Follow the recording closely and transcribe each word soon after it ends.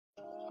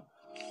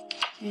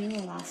You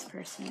know the last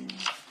person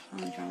on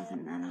the drum with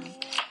Nana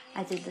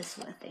I did this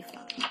with, they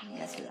fucked me.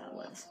 Guess who that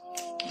was?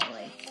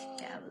 Lily.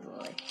 Yeah, it was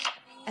Lily.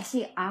 I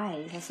see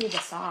eyes. I see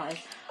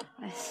visage.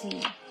 I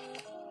see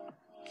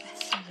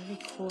really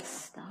cool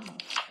stuff.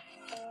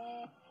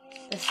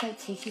 This like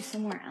takes you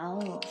somewhere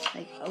else,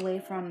 like away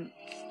from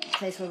the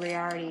place where we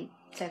already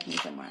took me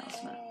somewhere else.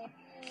 But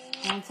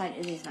alongside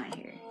Izzy's not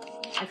here.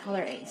 I call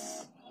her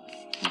Ace.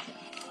 Okay.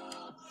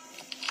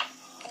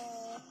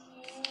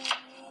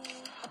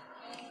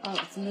 Oh,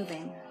 it's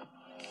moving.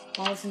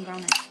 Wallace and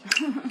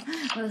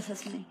Gromit. What is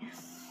this mean?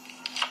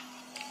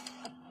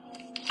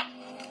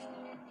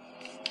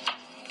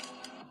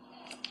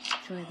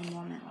 Enjoy the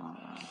moment all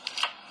around.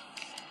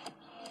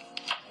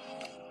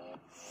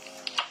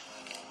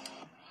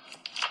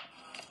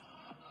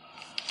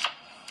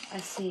 I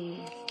see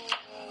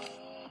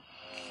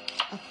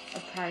a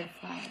pride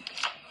flag.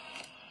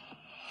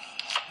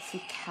 I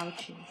see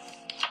couches.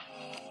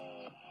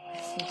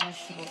 I see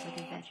vegetables like a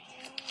veggie.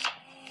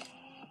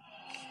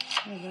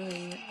 Hey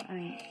Lily,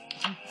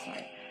 I'm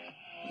sorry.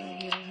 Lily,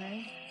 you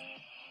okay?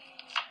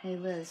 Hey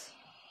Liz.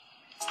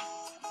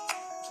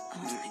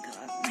 Oh my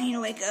god. We need to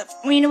wake up.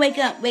 We need to wake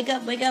up. Wake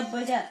up, wake up,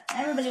 wake up.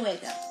 Everybody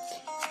wake up.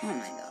 Oh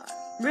my god.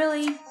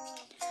 Really?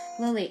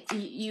 Lily,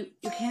 you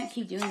can't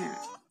keep doing that.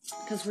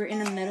 Because we're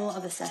in the middle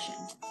of a session.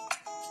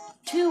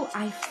 2,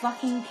 I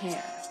fucking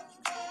care.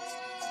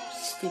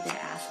 Stupid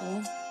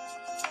asshole.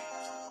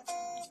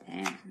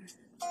 Damn.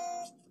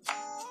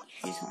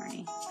 She's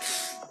horny.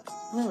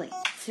 Lily,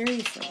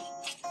 seriously.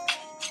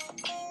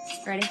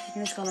 Ready? You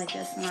can just go like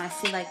this. And I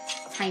see like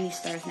tiny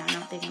stars now,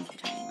 not big ones, but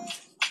tiny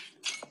ones.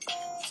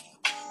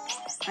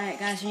 Alright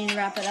guys, we need to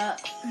wrap it up.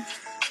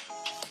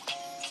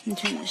 Let me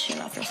turn this shit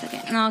off for a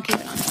second. And I'll keep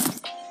it on.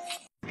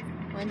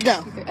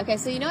 Go. Okay,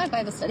 so you know at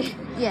Bible study,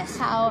 yes,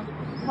 how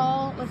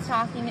Paul was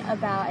talking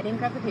about, I didn't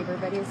grab the paper,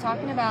 but he was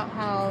talking about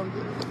how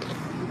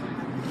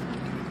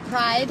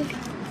pride,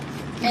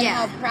 and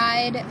how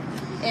pride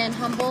and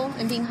humble,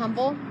 and being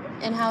humble,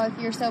 and how if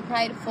you're so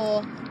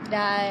prideful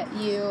that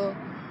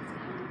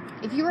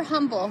if you were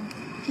humble,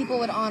 people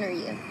would honor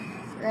you,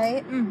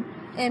 right? Mm.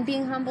 And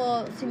being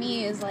humble to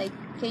me is like,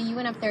 okay, you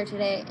went up there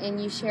today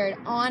and you shared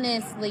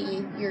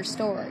honestly your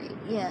story.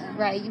 Yeah.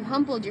 Right? You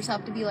humbled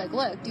yourself to be like,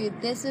 look,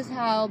 dude, this is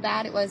how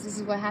bad it was. This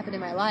is what happened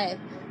in my life.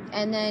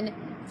 And then,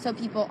 so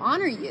people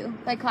honor you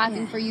by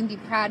clapping for you and be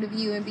proud of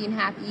you and being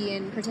happy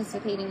and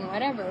participating and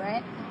whatever,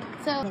 right?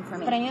 So,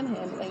 but I am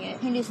handling it.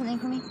 Can you do something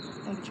for me?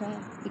 I can try.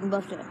 We can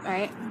both do it,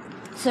 alright?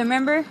 So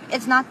remember,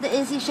 it's not the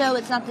Izzy show,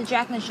 it's not the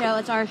Jackman show,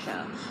 it's our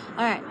show.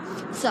 Alright,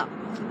 so,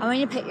 I want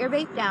you to put your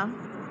vape down.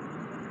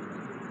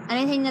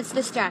 Anything that's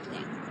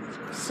distracting.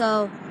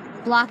 So,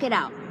 block it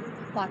out.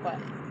 Block what?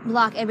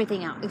 Block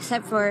everything out,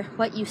 except for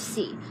what you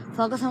see.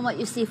 Focus on what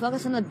you see.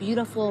 Focus on the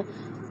beautiful,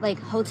 like,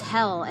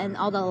 hotel and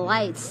all the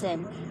lights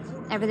and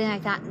everything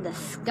like that in the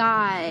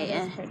sky.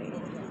 It is pretty.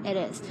 It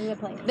is.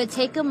 But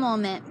take a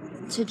moment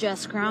to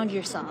just ground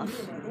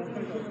yourself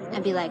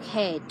and be like,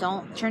 hey,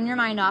 don't turn your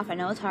mind off. I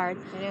know it's hard.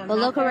 But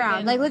look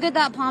around. Like, look at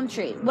that palm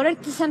tree. What are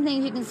some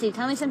things you can see?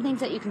 Tell me some things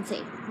that you can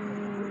see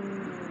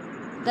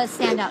that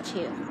stand out to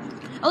you.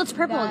 Oh, it's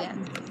purple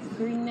again.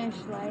 Greenish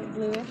light,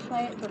 bluish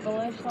light,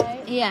 purplish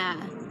light. Yeah.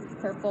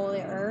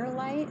 Purple-er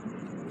light.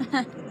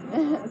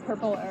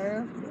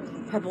 Purple-er.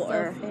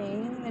 Purple-er.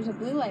 There's a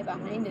blue light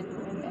behind it in the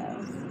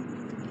window.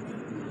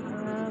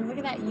 Look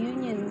at that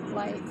Union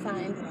light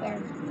sign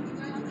there.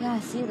 Yeah, I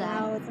see that.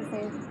 Now it's a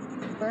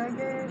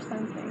burger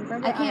something.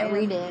 Burger I can't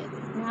read it.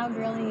 Now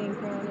grilling in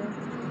Corona.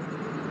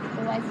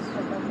 The lights are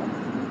still purple.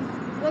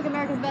 Look,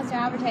 America's Best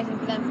are advertising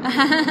for them. That's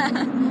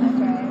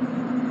right.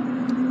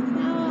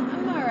 No,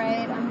 I'm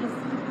alright. I'm just...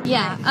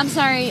 Yeah, I'm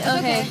sorry.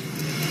 Okay.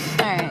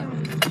 Alright.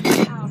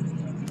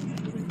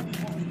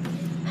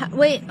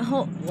 Wait,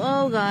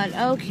 oh god,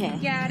 okay.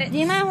 Got it. Do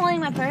you mind holding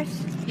my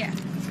purse? Yeah.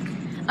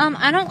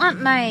 I don't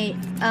want my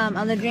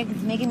other drink.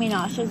 It's making me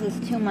nauseous. It's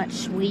too much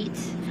sweet.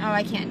 Oh,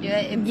 I can't do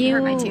it. It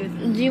hurt my tooth.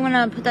 Do you want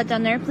to put that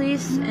down there,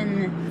 please?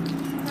 And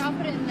I'll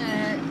put it in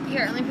the...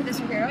 Here, let me put this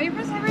right here. Oh, your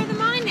purse is heavier than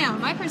mine now.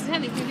 My purse is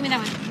heavy. Give me that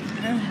one.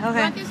 okay.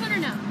 You want this one or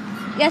no?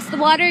 Yes, the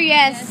water,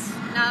 yes.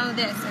 No,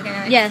 this. Okay.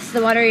 Right. Yes,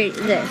 the water,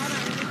 this.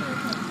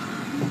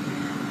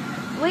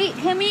 Wait,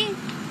 can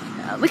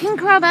we can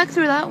crawl back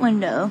through that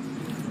window.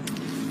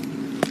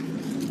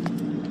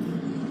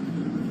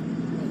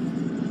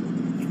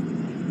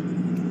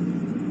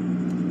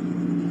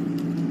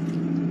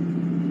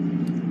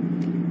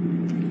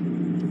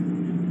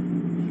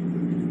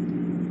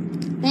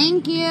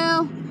 Thank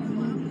you.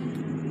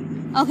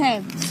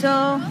 Okay,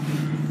 so,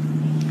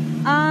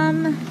 You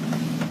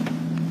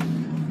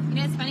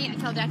know, it's funny. I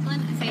tell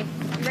Declan, I say,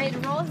 "You ready to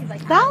roll?" He's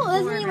like, that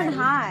wasn't even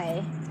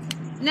high.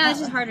 No, it's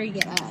just harder to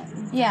get up.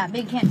 Yeah,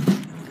 big can.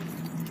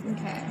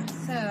 Okay,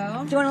 so.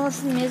 Do you want to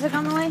listen to music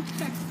on the way?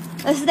 Sure.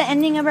 This is the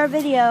ending of our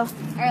video. All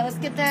right, let's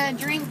get the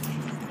drink.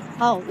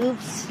 Oh,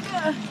 oops.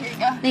 Here you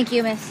go. Thank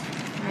you, miss.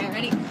 All right,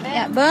 ready?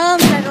 Yeah, boom,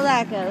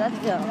 shakalaka. Let's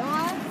go.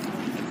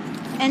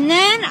 And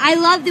then, I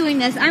love doing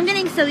this. I'm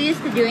getting so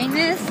used to doing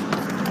this.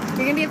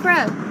 You're going to be a pro.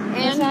 And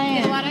Yes, I am.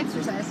 get a lot of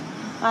exercise.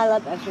 I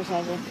love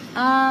exercising.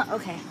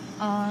 Okay.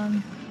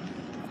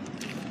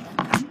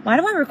 Why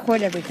do I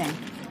record everything?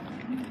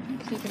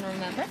 So you can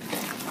remember.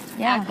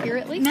 Yeah.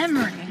 Accurately.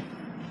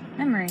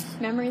 Memories.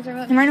 Memories are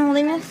what? Am I not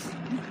holding this?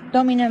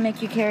 Don't mean to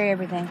make you carry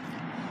everything.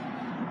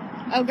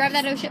 Oh, grab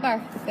that shit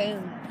bar.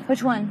 Boom.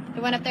 Which one?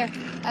 The one up there.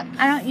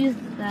 I don't use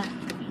that.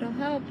 It'll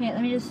help. Okay,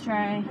 let me just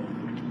try.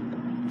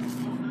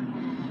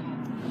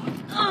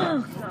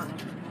 Oh, God.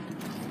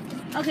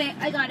 Okay,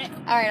 I got it.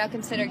 All right, I'll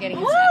consider getting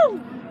a Woo! step.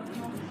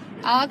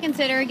 I'll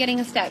consider getting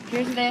a step.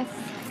 Here's this.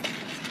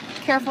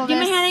 Careful Give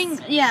this. me heading.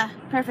 Yeah,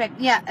 perfect.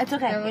 Yeah, it's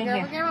okay.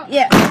 Careful.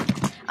 Yeah.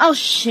 Oh,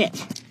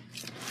 shit.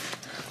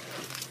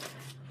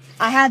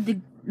 I had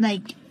to,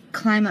 like,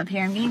 climb up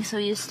here. I'm getting so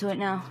used to it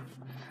now.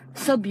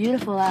 It's so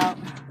beautiful out.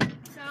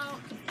 So,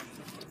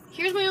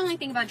 here's my only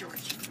thing about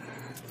George.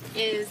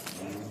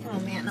 Oh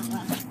man, not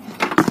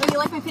that. So you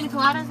like my pina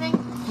colada thing?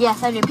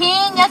 Yes, I do.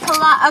 Pina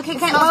colada. Okay,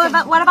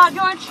 what about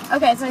George?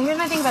 Okay, so here's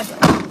my thing about George.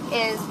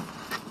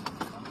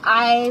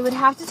 I would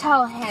have to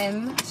tell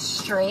him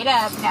straight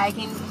up that I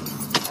can...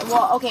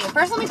 Well, okay,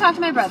 first let me talk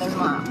to my brother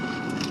tomorrow.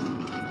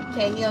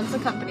 Okay, he owns the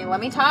company. Let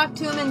me talk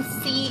to him and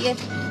see if...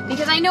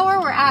 Because I know where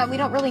we're at. We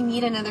don't really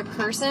need another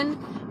person.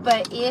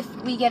 But if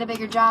we get a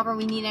bigger job or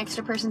we need an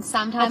extra person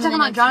sometime... I'm talking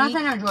about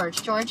Jonathan or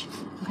George? George.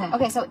 Okay.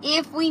 Okay, so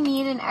if we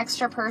need an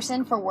extra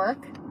person for work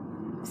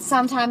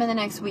sometime in the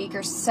next week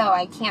or so,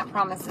 I can't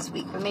promise this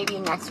week, but maybe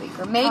next week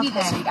or maybe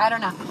this week. I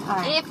don't know.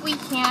 Right. If we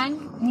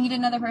need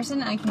another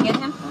person, I can get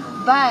him.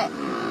 But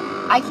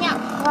I can't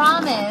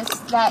promise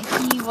that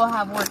he will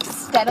have work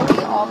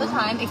steadily all the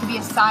time. It could be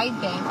a side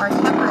thing or a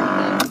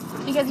temporary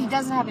thing because he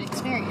doesn't have an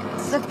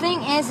experience. The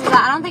thing is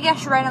that I don't think I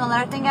should write him a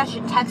letter. I think I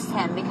should text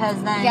him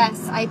because then...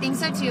 Yes, I think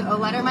so too. A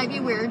letter might be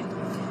weird.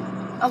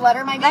 A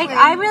letter might be weird.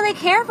 I really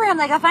care for him.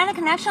 Like, I find a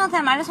connection with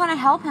him. I just want to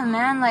help him,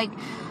 man. Like,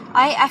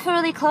 I feel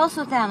really close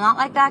with him. Not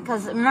like that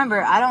because,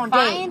 remember, I don't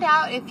date. Find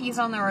out if he's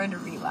on the road to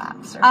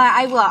relapse.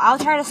 I will. I'll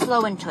try to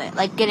slow into it.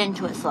 Like, get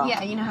into it slow.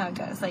 Yeah, you know how it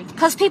goes. Like,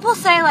 because people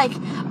say, like,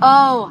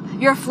 oh,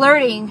 you're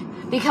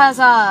flirting because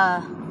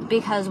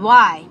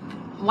why?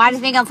 Why do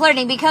you think I'm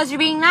flirting? Because you're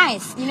being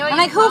nice. You know what? I'm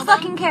like, who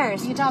fucking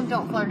cares? You tell them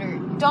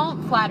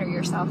don't flatter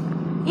yourself.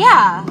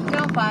 Yeah.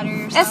 Don't flatter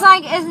yourself. It's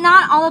like, it's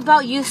not all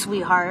about you,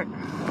 sweetheart.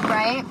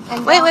 Right?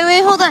 And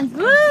wait, hold on.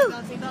 Woo!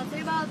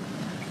 Seatbelt.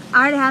 I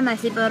already had my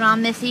seatbelt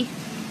on, Missy.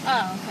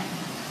 Oh, okay.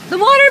 The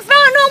water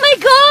fountain, oh my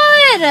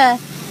god!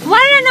 Why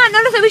did I not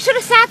notice it? We should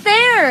have sat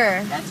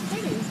there. That's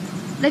pretty.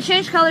 They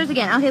changed colors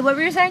again. Okay, what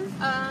were you saying?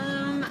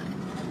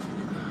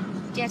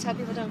 Yeah, tell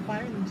people don't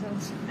flatter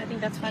themselves. I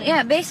think that's funny.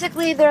 Yeah,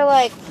 basically they're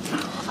like,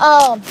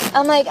 oh,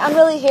 I'm like, I'm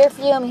really here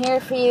for you. I'm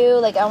here for you.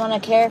 Like, I want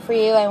to care for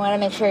you. I want to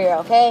make sure you're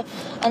okay.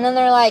 And then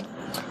they're like,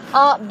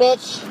 oh,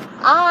 bitch,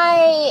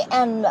 I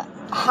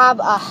have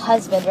a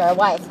husband or a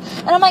wife.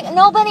 And I'm like,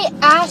 nobody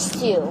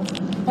asked you.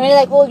 And they're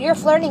like, well, you're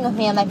flirting with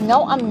me. I'm like,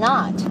 no, I'm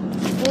not.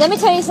 Let me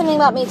tell you something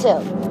about me too,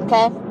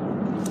 okay?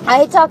 I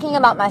hate talking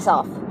about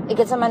myself. It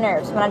gets on my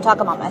nerves when I talk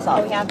about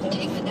myself. We have to.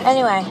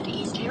 Anyway,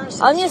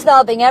 I'm just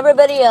helping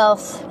everybody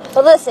else.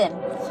 But listen,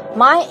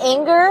 my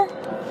anger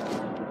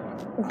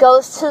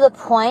goes to the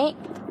point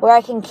where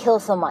I can kill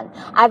someone.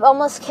 I've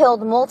almost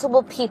killed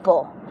multiple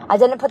people. I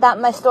didn't put that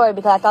in my story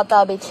because I thought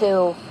that would be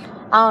too...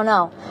 I don't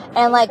know.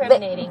 And like,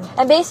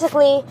 and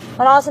basically,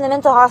 when I was in the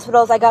mental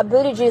hospitals, I got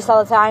booty juice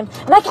all the time.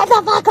 I'm like, get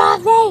the fuck off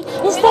me!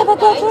 You stupid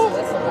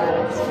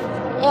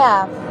bitches!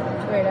 Yeah.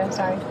 Weirdo,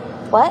 sorry.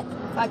 What?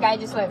 A guy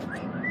just went.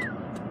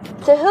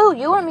 To who?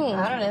 You or me?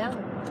 I don't know.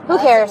 Who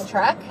cares?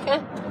 Truck.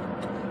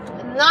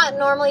 Not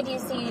normally do you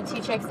see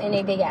two chicks in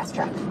a big ass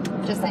truck.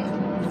 Just saying.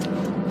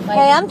 Like,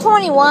 hey, I'm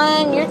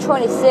 21. You're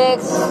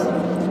 26.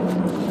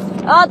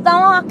 Oh,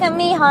 don't look at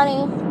me,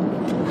 honey.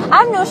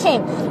 I have no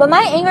shame, but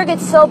my anger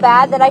gets so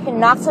bad that I can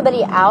knock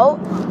somebody out.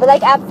 But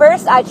like at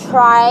first I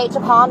try to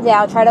calm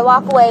down, try to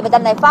walk away, but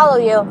then they follow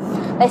you.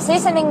 They say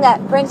something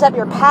that brings up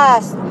your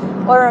past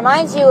or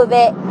reminds you of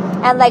it,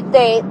 and like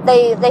they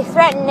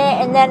threaten it,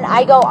 and then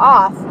I go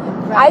off.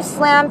 Right. I've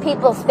slammed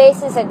people's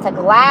faces into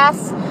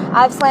glass.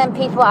 I've slammed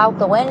people out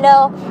the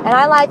window, and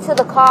I lied to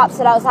the cops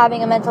that I was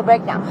having a mental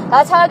breakdown.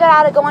 That's how I got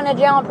out of going to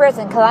jail and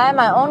prison, because I have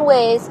my own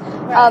ways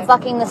of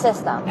bucking the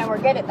system. And we're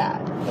good at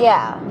that.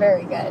 Yeah.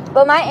 Very good.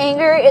 But my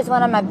anger is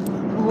one of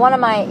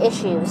my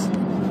issues,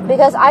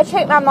 because I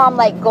treat my mom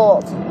like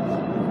gold.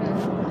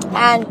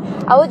 And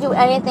I would do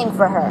anything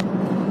for her.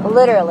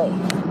 Literally.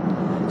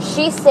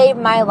 She saved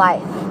my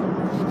life.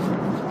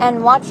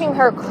 And watching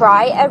her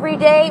cry every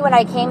day when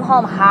I came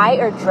home high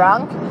or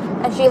drunk,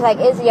 and she's like,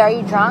 Izzy, are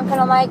you drunk? And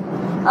I'm like,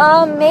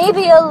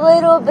 maybe a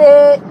little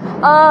bit.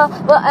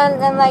 But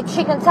and like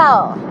she can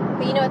tell.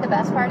 But you know what the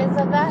best part is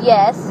of that?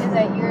 Yes. Is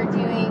that you're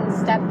doing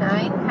step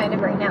 9 kind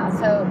of right now.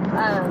 So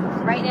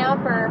right now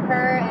for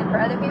her and for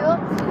other people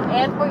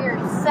and for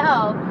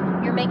yourself,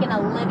 you're making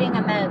a living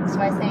amends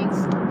by staying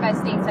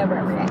sober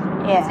every day.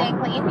 Yeah. Staying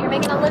clean, you're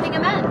making a living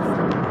amends.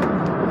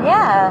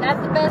 Yeah.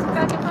 That's the best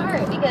fucking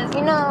part, because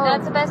you know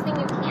that's the best thing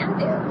you can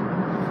do.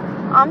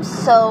 I'm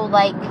so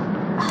like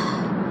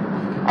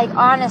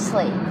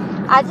honestly,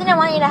 I didn't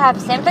want you to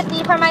have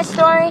sympathy for my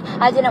story.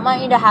 I didn't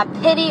want you to have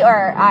pity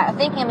or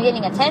thinking I'm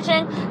getting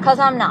attention, because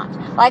I'm not.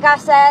 Like I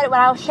said when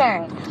I was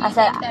sharing, I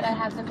said... Do you think that I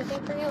have sympathy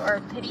for you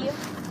or pity you?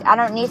 I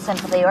don't need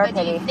sympathy or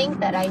pity. Do you think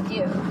that I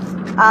do?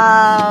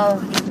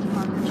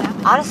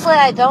 Honestly,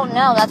 I don't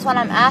know. That's what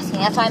I'm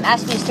asking. That's why I'm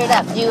asking you straight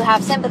up. Do you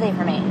have sympathy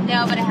for me?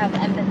 No, but I have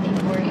empathy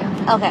for you.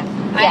 Okay.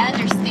 I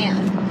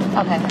understand.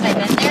 Okay. Because I've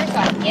been there, so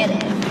I get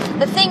it.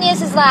 The thing is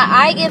that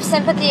I give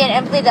sympathy and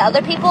empathy to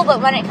other people, but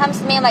when it comes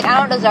to me, I'm like, I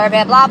don't deserve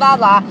it, blah, blah,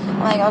 blah.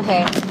 I'm like,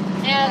 okay.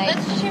 Yeah, like,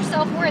 that's just your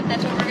self-worth.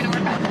 That's what we're going to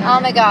work on. Oh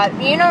my god.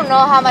 You don't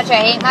know how much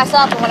I hate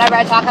myself, and whenever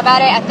I talk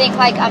about it, I think,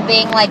 like, I'm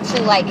being, like,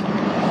 too, like,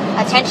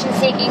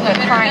 attention-seeking or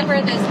trying.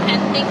 Remember, there's 10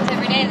 things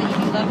every day that you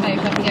can love by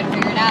yourself. You got to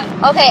figure it out.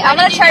 Okay, I'm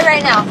going to try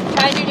right now.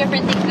 Try to do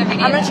different things every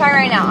day. I'm going to try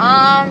right now.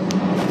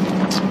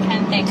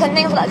 10 things. 10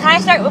 things. Can I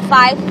start with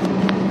 5?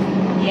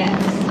 Yes.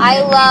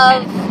 I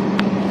love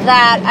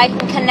that I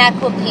can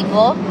connect with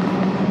people.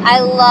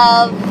 I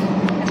love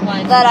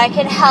that I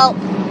can help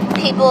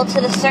people to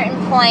the certain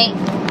point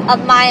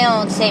of my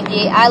own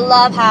safety. I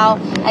love how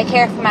I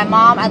care for my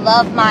mom. I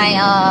love my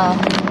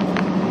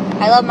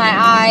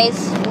eyes.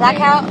 Does that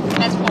count?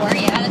 That's 4,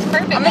 yeah. That's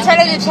perfect. I'm gonna try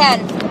to do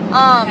 10.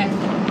 Okay.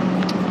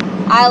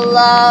 I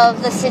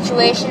love the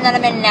situation that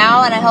I'm in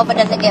now, and I hope it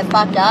doesn't get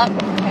fucked up.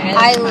 Okay,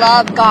 I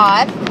love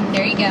God.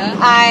 There you go.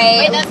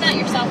 Wait, that's not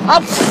yourself.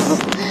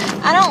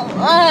 I don't.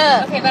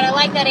 Okay, but I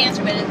like that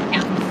answer, but it doesn't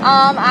count.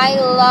 I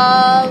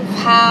love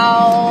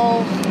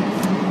how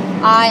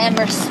I am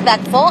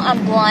respectful.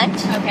 I'm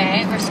blunt.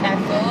 Okay,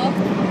 respectful,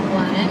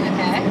 blunt.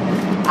 Okay.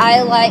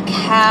 I like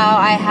how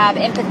I have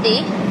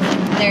empathy.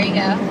 There you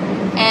go.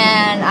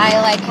 And I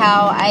like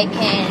how I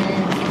can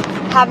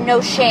have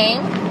no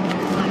shame.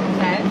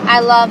 Okay. I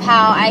love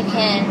how I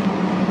can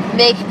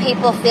make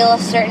people feel a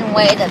certain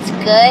way that's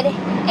good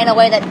in a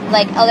way that,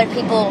 like, other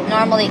people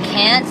normally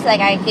can't. So,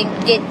 like, I can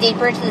get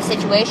deeper into the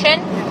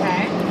situation.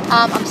 Okay.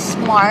 I'm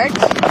smart.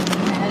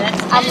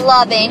 That's I'm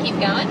loving. Keep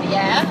going.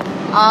 Yeah.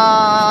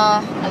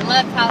 I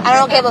love how I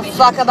don't give a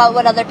fuck about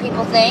what other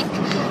people think.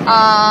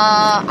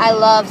 I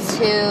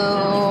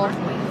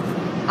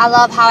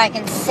love how I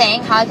can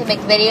sing, how I can make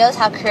videos,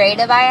 how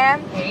creative I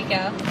am. There you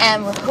go.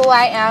 And who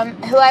I am,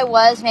 who I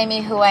was, made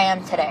me who I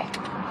am today.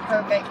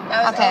 Perfect.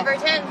 That was over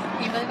 10. Can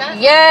you believe that?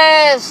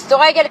 Yes. Do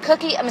I get a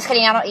cookie? I'm just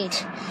kidding. I don't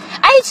eat.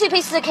 I ate 2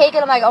 pieces of cake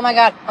and I'm like, oh my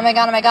god, oh my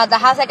god, oh my god.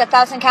 That has like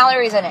 1,000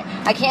 calories in it.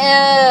 I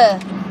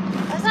can't.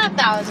 That's not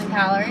 1,000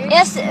 calories.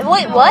 Yes.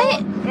 Wait, no,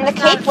 what? And the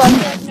cake was.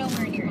 That's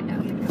nowhere near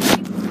 1,000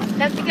 calories.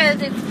 That's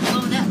because it's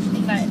blown up.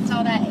 It's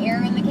all that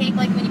air in the cake.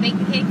 Like when you bake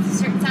the cake, it's a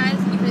certain size.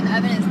 And you put it in the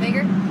oven, it's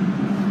bigger.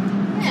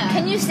 Yeah.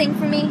 Can you sing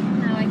for me?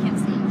 No, I can't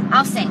sing.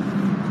 I'll sing.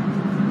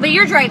 But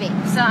you're driving,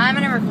 so I'm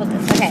gonna record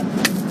this. Okay.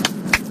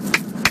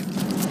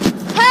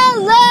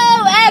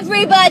 Hello,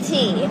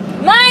 everybody.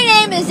 My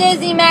name is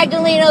Izzy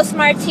Magdalenos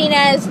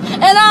Martinez,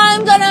 and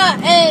I'm gonna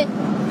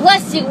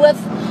bless you with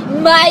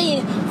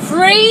my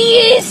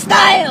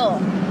freestyle.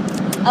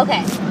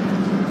 Okay.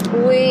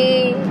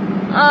 We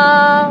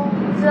all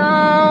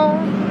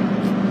don't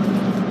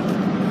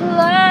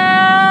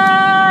fly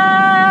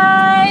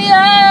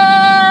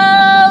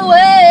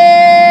away.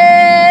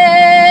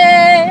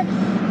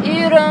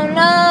 You don't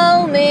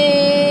know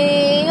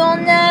me. You'll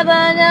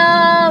never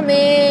know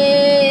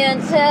me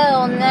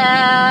until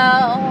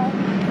now.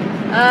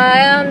 I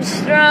am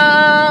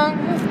strong.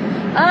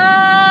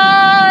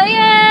 I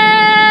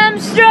am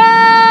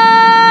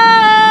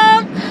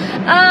strong.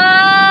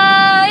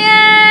 I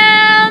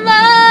am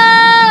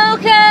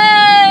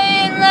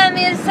okay. Let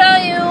me tell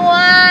you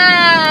why.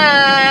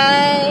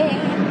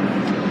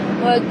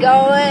 We're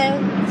going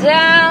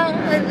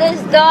down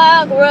this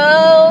dark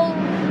road,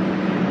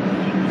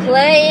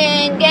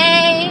 playing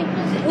games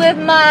with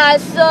my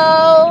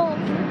soul.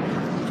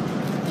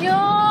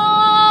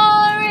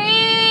 You're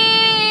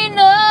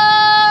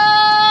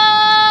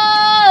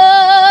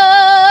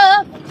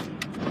enough.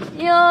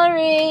 You're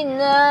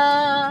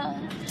enough.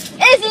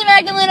 Izzy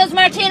Magdalenos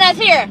Martinez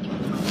here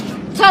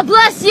to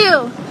bless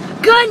you.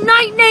 Good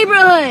night,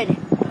 neighborhood.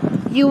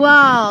 You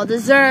all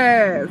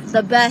deserve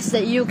the best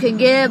that you can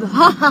give.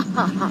 Ha ha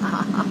ha ha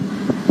ha.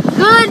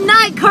 Good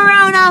night,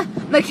 Corona,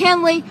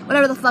 McKinley,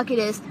 whatever the fuck it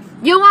is.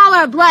 You all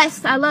are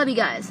blessed. I love you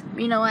guys.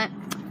 You know what?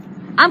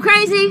 I'm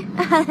crazy.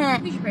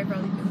 We should pray for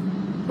all these people.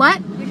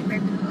 What? We should pray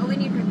for them. Oh, we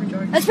need to pray for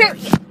George. Let's pray.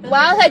 Well,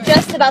 I was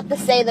just about to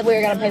say that we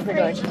were going to pray for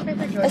George. Let's pray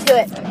for George. Let's do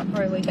it.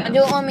 Before we go.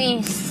 Do it when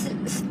we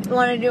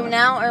want to do it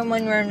now or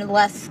when we're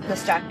less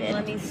distracted?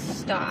 Let me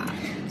stop.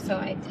 So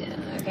I did.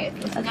 Okay,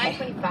 it's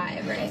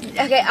 9:25, right?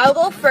 Okay, I'll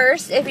go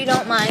first if you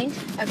don't mind.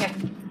 Okay.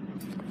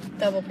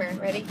 Double prayer.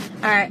 Ready?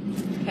 Alright.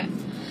 Okay.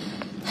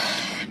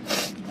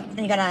 And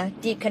you gotta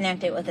deep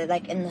connect it with it,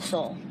 like in the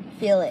soul.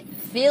 Feel it.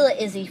 Feel it,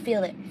 Izzy.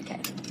 Feel it. Okay.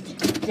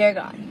 Dear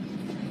God,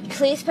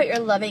 please put your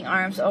loving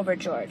arms over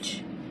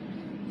George.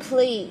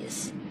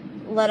 Please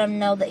let him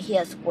know that he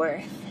has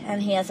worth,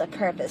 and he has a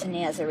purpose, and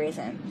he has a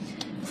reason.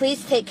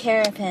 Please take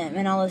care of him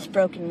and all his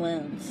broken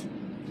wounds.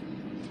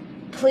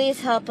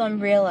 Please help him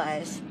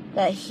realize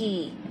that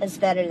he is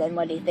better than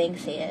what he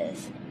thinks he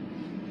is.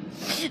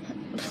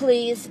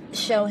 Please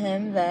show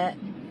him that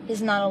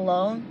he's not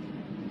alone.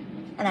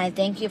 And I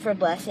thank you for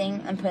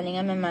blessing and putting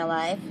him in my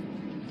life.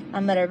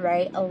 I'm going to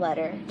write a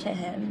letter to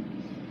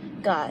him.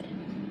 God,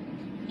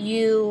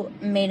 you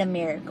made a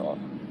miracle.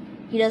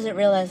 He doesn't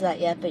realize that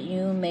yet, but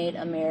you made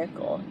a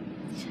miracle.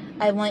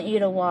 I want you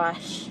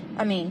to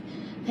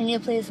can you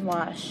please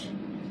wash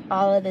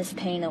all of his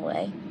pain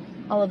away,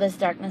 all of his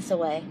darkness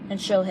away,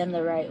 and show him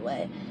the right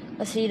way?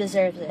 Because he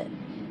deserves it.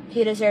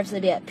 He deserves to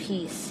be at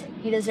peace.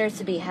 He deserves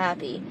to be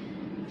happy,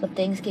 but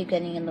things keep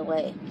getting in the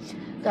way.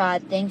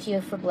 God, thank you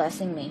for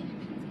blessing me,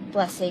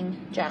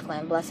 blessing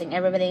Jacqueline, blessing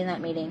everybody in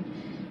that meeting,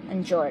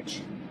 and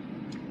George.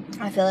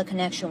 I feel a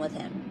connection with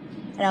him,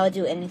 and I would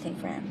do anything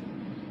for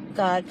him.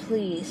 God,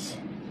 please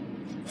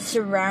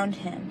surround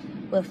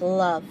him with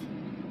love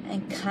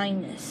and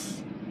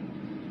kindness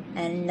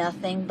and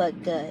nothing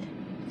but good.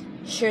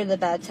 Sure, the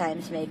bad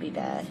times may be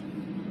bad,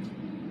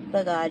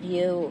 but God,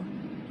 you're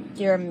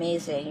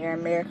amazing. You're a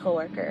miracle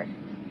worker,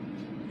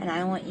 and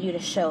I want you to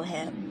show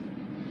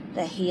him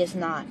that he is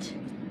not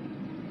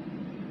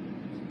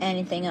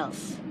anything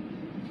else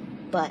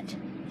but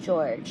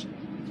George,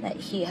 that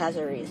he has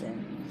a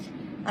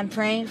reason. I'm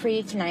praying for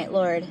you tonight,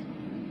 Lord,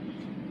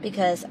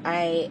 because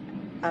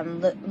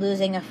I'm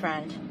losing a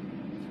friend,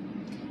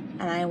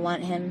 and I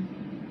want him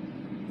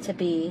to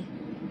be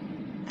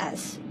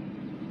as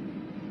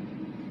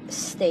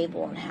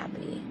stable and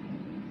happy.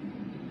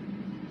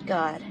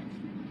 God,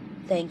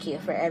 thank you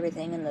for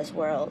everything in this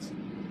world.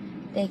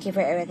 Thank you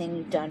for everything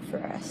you've done for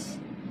us.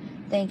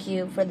 Thank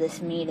you for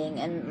this meeting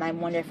and my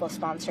wonderful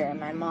sponsor and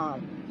my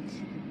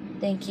mom.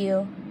 Thank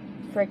you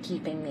for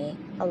keeping me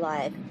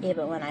alive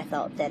even when I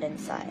felt dead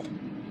inside.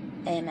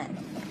 Amen.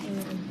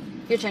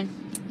 Amen. Your turn.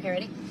 Okay,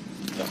 ready?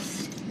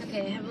 Yes.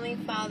 Okay, Heavenly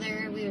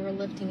Father, we are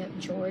lifting up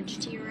George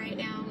to you right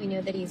now. We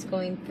know that he's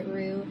going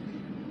through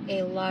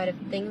a lot of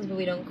things, but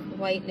we don't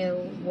quite know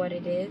what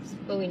it is.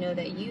 But we know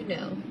that you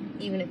know,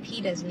 even if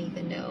he doesn't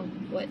even know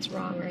what's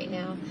wrong right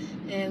now.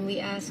 And we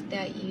ask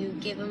that you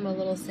give him a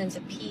little sense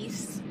of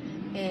peace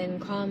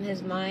and calm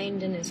his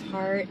mind and his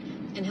heart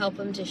and help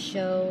him to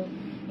show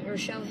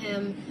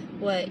him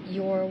what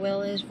your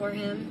will is for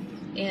him,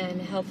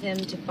 and help him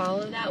to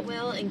follow that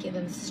will and give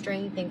him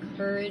strength and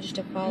courage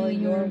to follow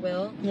your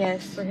will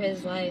for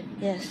his life.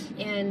 Yes.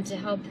 And to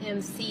help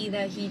him see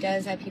that he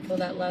does have people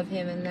that love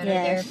him and that are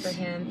there for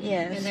him.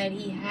 Yes. And that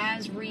he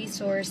has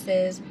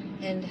resources,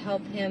 and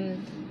help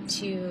him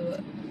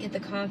to get the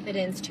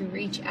confidence to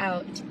reach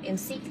out and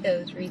seek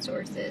those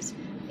resources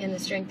and the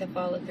strength to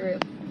follow through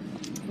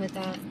with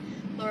that.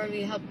 Lord,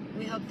 we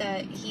hope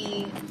that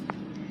he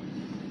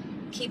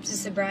keeps his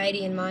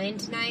sobriety in mind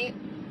tonight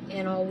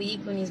and all week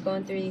when he's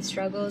going through these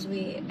struggles.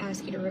 We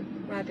ask you to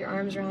wrap your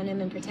arms around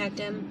him and protect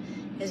him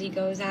as he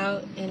goes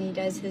out and he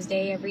does his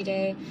day every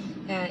day,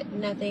 that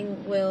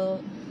nothing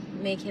will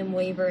make him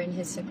waver in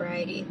his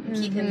sobriety.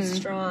 Keep him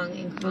strong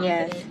and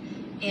confident,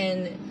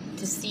 and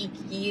to seek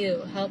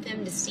you. Help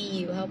him to see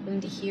you, help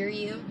him to hear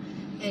you,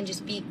 and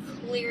just be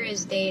clear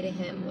as day to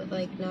him with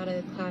like not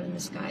a cloud in the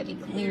sky. Be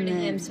clear to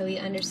him so he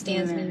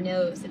understands and he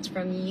knows it's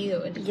from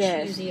you and to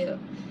choose you.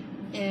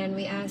 And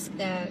we ask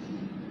that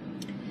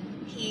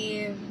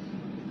he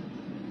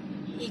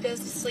goes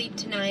to sleep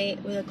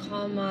tonight with a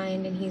calm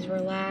mind, and he's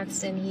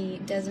relaxed, and he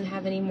doesn't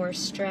have any more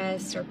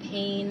stress or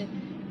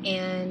pain,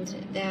 and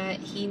that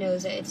he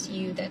knows that it's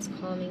you that's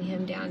calming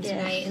him down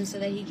tonight, and so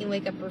that he can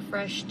wake up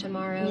refreshed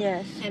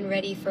tomorrow and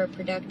ready for a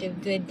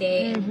productive, good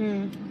day,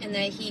 and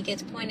that he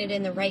gets pointed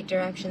in the right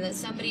direction, that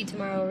somebody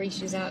tomorrow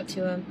reaches out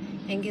to him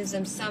and gives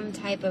him some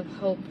type of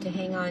hope to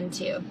hang on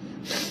to.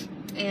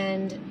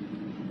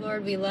 And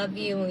Lord, we love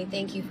you, and we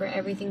thank you for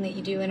everything that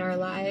you do in our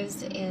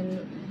lives,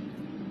 and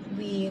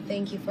we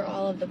thank you for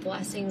all of the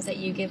blessings that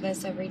you give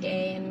us every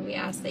day, and we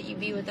ask that you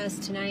be with us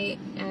tonight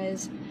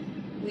as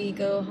we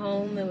go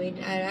home,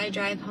 and I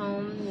drive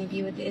home, and we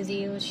be with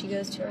Izzy when she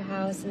goes to her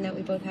house, and that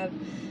we both have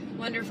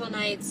wonderful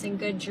nights and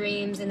good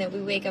dreams, and that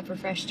we wake up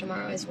refreshed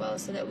tomorrow as well,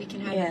 so that we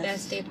can have the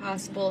best day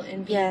possible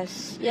and be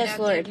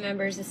productive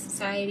members of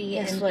society,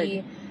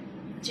 and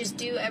just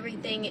do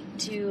everything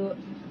to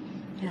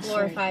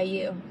glorify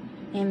you.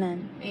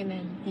 Amen.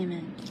 Amen.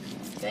 Amen.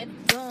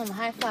 Good? Boom.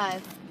 High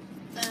five.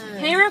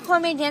 Can you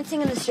record me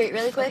dancing in the street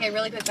really quick? Okay,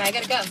 really quick, but I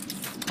gotta go.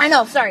 I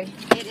know, sorry.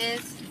 It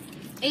is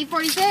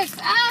 8:46.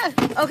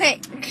 Ah! Okay,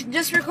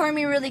 just record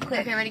me really quick.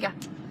 Okay, ready to go.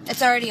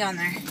 It's already on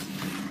there.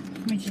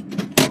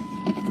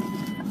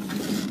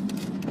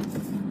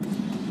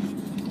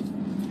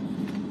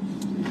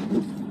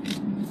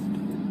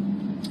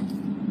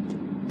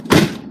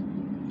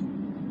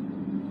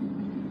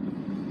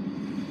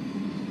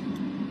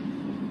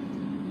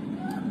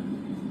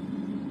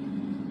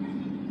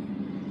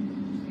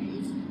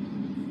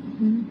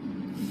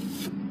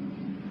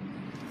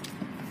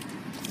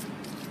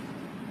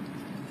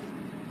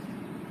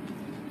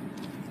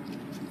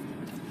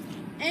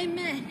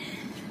 Amen.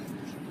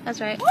 That's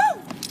right.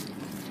 Woo!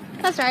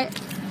 That's right.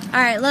 All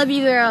right, love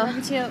you, girl. Love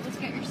you too. Let's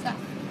get your stuff.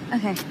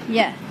 Okay,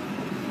 yeah.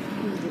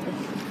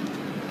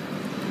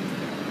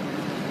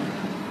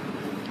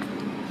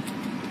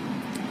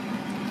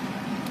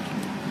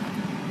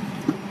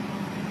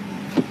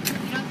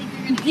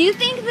 Do you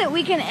think that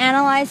we can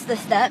analyze the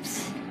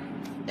steps?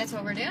 That's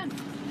what we're doing.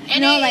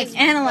 No, like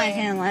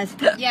analyze.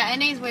 Yeah,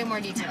 NA is way more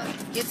detailed.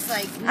 It's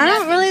like I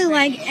don't really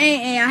like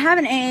AA. I have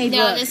an AA book.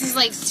 No, this is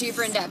like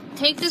super in depth.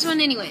 Take this one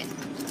anyways.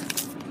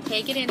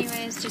 Take it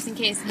anyways, just in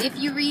case. If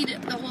you read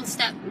the whole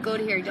step, go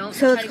to here. Don't.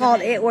 So it's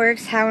called It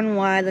Works, How and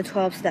Why, the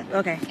 12 Steps.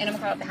 Okay. And I'm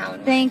called the How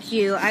and Why. Thank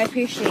you. I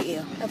appreciate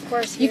you. Of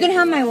course. You can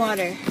have my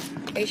water.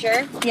 Are you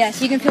sure?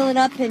 Yes, you can fill it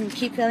up and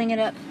keep filling it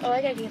up. Oh,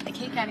 I gotta get the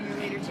cake out of here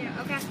later too.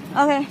 Okay.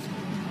 Okay.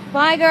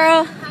 Bye,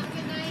 girl. Have a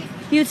good night.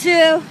 You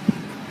too.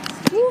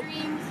 Sweet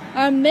dreams.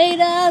 Are made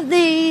of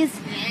these.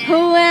 Yeah.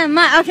 Who am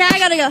I? Okay, I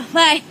gotta go.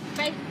 Bye.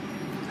 Bye.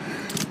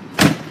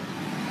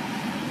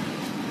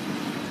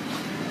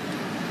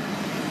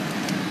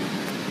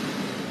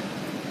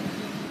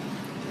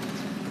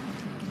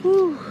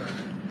 Whew.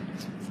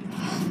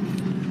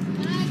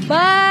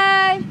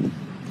 Bye.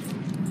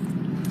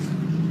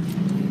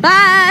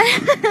 Bye.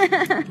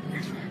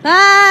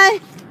 Bye.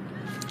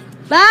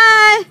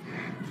 Bye.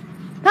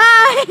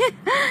 Bye.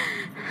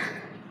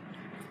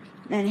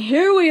 And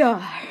here we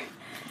are.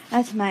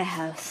 That's my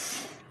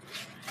house.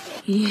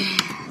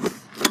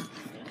 Yes.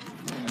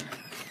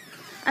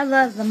 I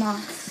love the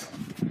moss.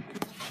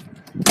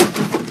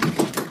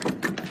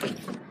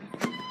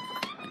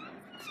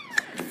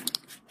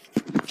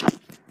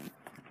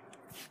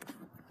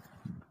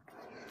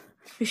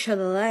 We show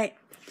the light.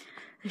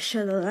 We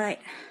show the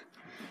light.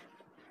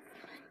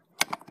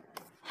 I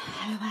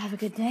hope I have a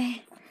good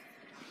day.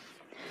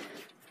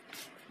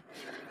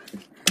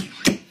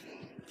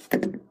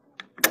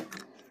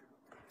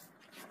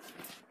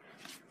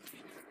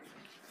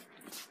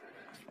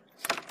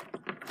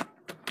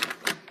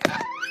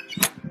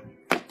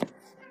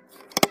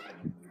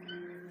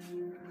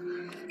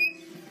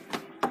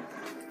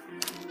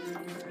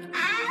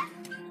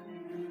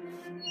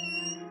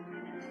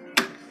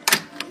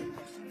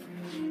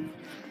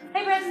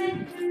 Hey,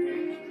 Preston.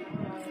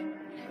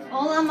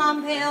 Hola,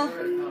 Mom Pale.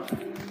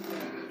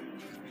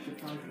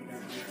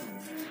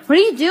 What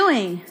are you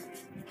doing?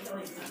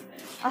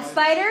 A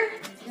spider?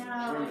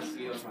 No.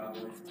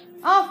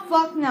 Oh,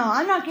 fuck no.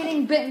 I'm not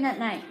getting bitten at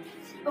night.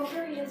 Oh,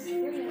 here he is.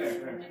 Here he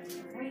is.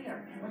 Right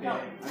here. Look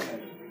out.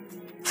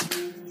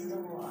 He's still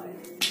alive.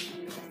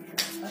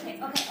 Okay.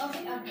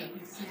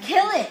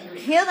 Kill it.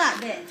 Kill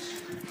that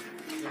bitch.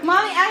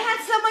 Mommy, I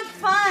had so much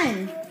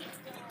fun.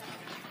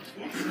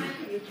 Next time,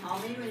 can you call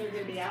me when you're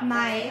going to be out?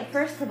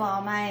 First of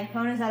all, my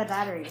phone is out of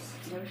batteries.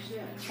 No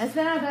shit. It's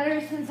been out of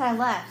batteries since I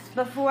left.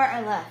 Before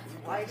I left.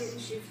 Why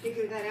didn't you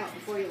figure that out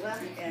before you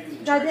left? I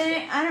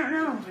don't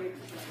know.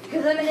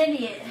 Because I'm an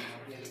idiot.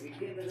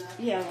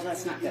 Yeah, well,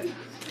 that's not good.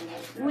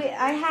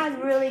 I had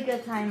really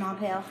good time, Mom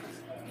Pale.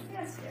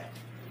 Yes, yeah.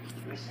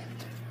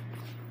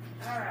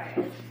 All right.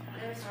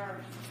 There's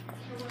our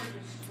tour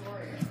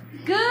destroyer.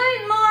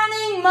 Good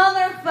morning,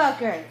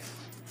 motherfuckers.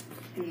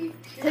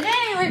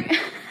 Today we're...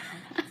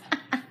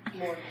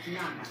 More,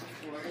 not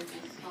before.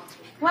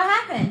 What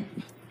happened?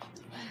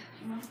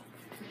 The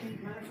big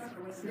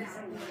motherfucker was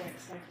not what I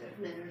expected.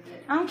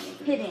 I'm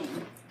kidding.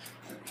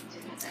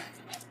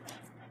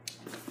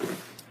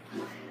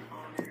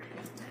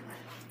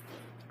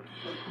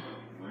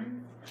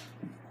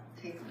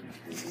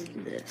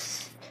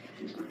 This.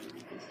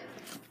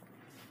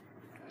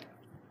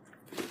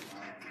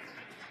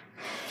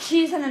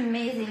 She's an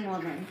amazing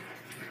woman.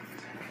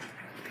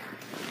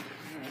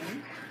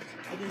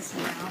 It is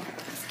now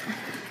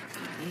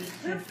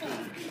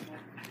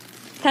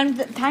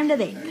 8:50. Time to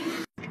date.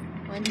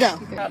 Go.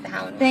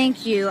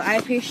 Thank you. I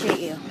appreciate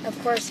you.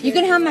 Of course. You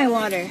can have my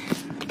water.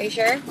 Are you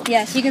sure?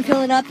 Yes, you can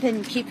fill it up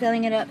and keep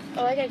filling it up.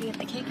 Oh, I gotta get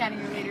the cake out of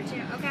here later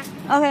too. Okay.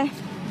 Okay.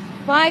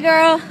 Bye,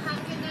 girl. Have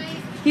a good night.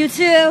 You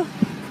too.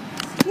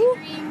 Sweet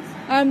dreams.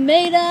 Are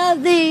made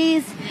of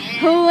these. Yeah.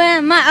 Who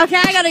am I? Okay,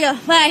 I gotta go.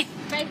 Bye.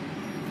 Bye.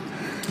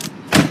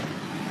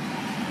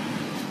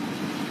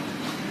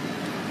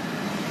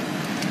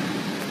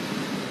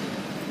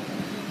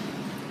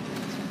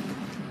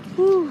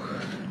 Whew.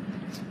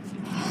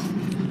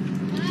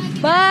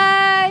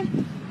 Bye.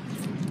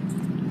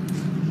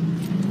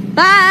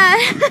 Bye.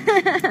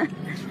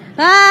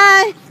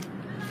 Bye.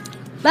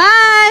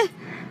 Bye.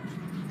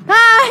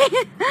 Bye.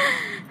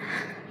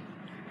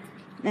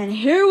 And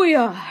here we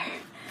are.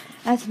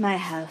 That's my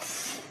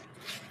house.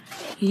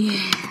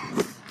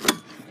 Yes.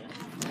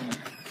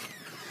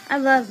 I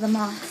love the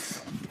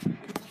moss.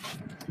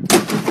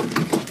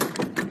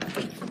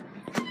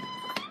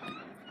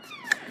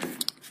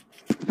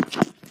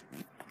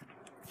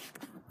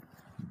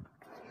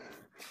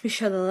 We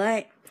show the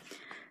light.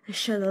 We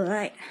show the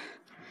light.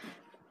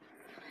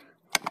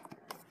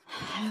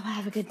 I hope I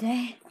have a good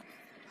day.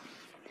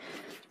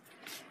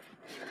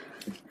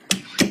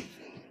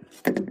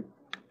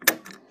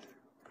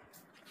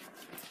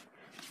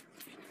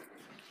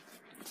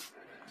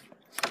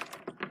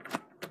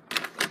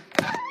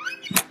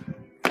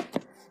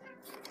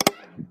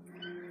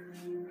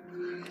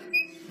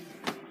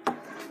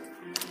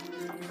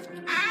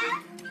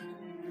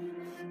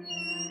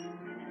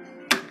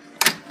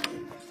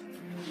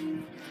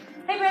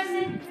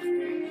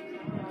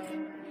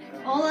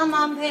 Hold on,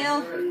 Mom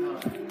Pale.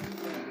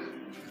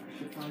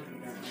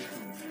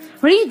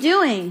 What are you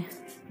doing?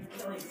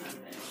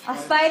 A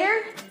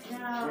spider?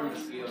 No.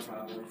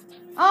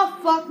 Oh,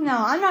 fuck no.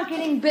 I'm not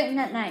getting bitten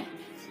at night.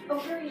 Oh,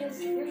 here he is.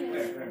 Here he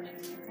is.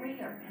 Right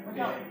here. Look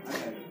out.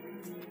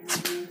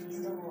 He's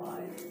still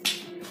alive.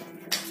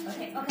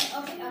 Okay.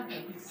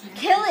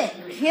 Kill it.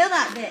 Kill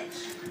that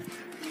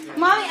bitch.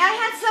 Mommy, I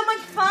had so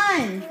much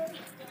fun.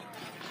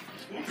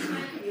 Next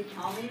time, can you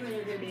call me when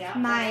you're going to be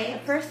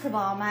out? First of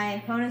all, my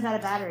phone is out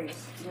of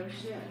batteries. No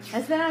shit.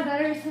 It's been out of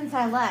batteries since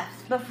I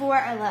left. Before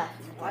I left.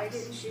 Why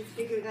didn't you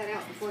figure that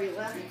out before you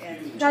left?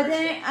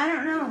 I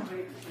don't know.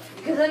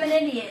 Because I'm an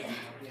idiot.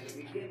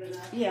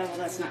 Yeah, well,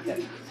 that's not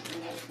good.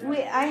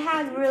 I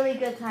had really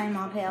good time,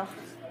 Mom Pale.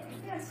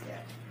 That's good.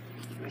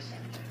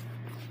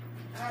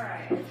 All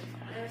right.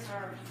 There's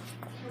our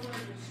killer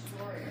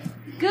destroyer.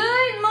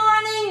 Good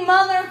morning,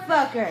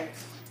 motherfuckers.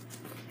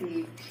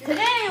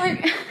 Today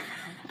we're...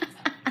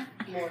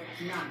 Or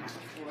not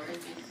before.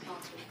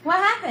 What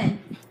happened?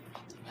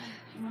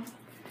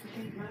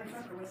 The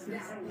motherfucker was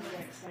missing what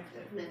I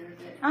expected.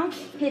 I'm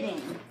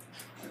kidding.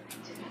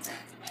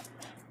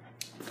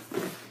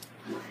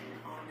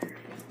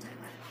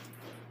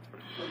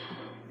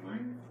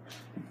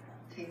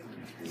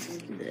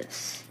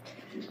 This.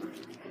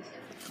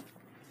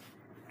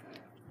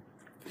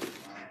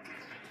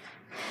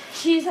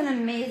 She's an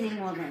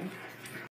amazing woman.